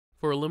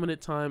For a limited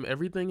time,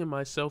 everything in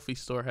my selfie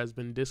store has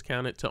been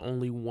discounted to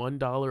only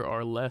 $1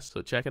 or less,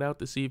 so check it out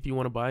to see if you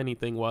want to buy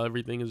anything while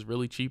everything is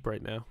really cheap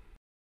right now.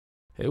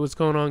 Hey, what's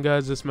going on,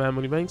 guys? It's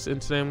MadMoneyBanks, and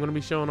today I'm going to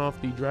be showing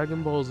off the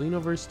Dragon Ball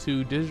Xenoverse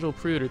 2 digital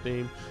pre-order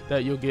theme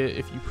that you'll get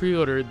if you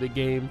pre-order the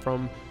game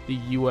from the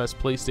US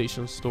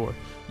PlayStation Store.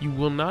 You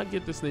will not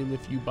get this theme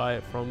if you buy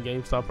it from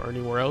GameStop or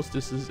anywhere else.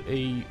 This is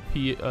a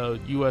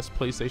US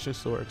PlayStation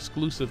Store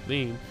exclusive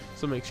theme,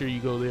 so make sure you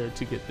go there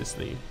to get this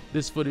theme.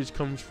 This footage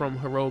comes from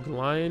Heroic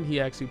Lion. He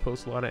actually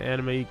posts a lot of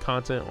anime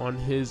content on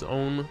his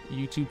own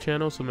YouTube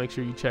channel, so make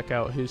sure you check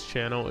out his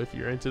channel if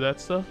you're into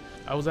that stuff.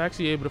 I was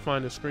actually able to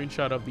find a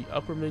screenshot of the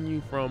upper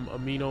menu from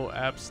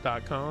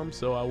aminoapps.com,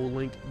 so I will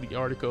link the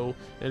article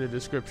in the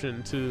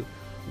description to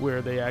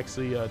where they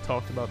actually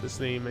talked about this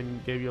theme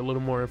and gave you a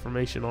little more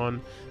information on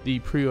the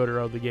pre-order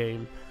of the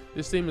game.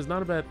 This theme is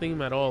not a bad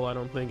theme at all, I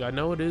don't think. I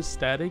know it is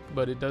static,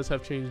 but it does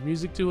have changed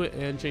music to it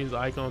and changed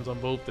icons on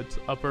both the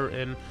upper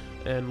and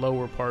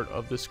lower part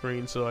of the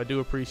screen, so I do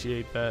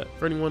appreciate that.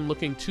 For anyone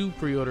looking to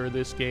pre-order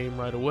this game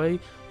right away,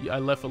 I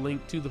left a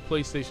link to the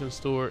PlayStation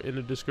Store in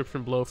the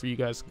description below for you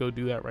guys to go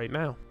do that right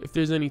now. If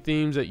there's any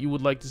themes that you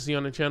would like to see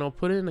on the channel,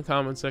 put it in the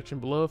comment section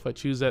below. If I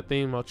choose that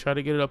theme, I'll try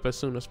to get it up as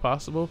soon as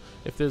possible.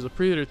 If there's a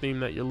pre-order theme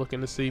that you're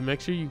looking to see,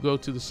 make sure you go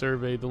to the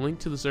survey. The link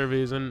to the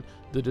survey is in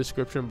the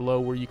description below,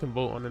 where you can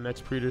vote on the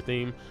next pre-order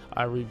theme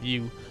I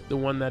review. The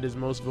one that is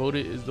most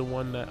voted is the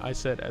one that I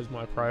set as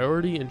my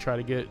priority and try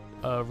to get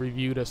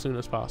reviewed as soon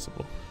as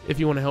possible. If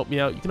you want to help me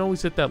out, you can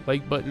always hit that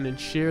like button and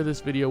share this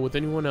video with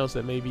anyone else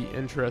that may be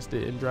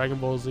interested in Dragon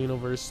Ball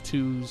Xenoverse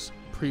 2's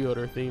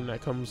pre-order theme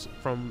that comes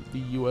from the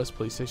US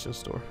PlayStation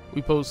Store.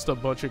 We post a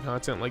bunch of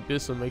content like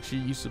this, so make sure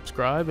you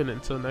subscribe, and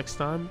until next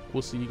time,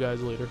 we'll see you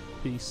guys later.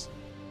 Peace.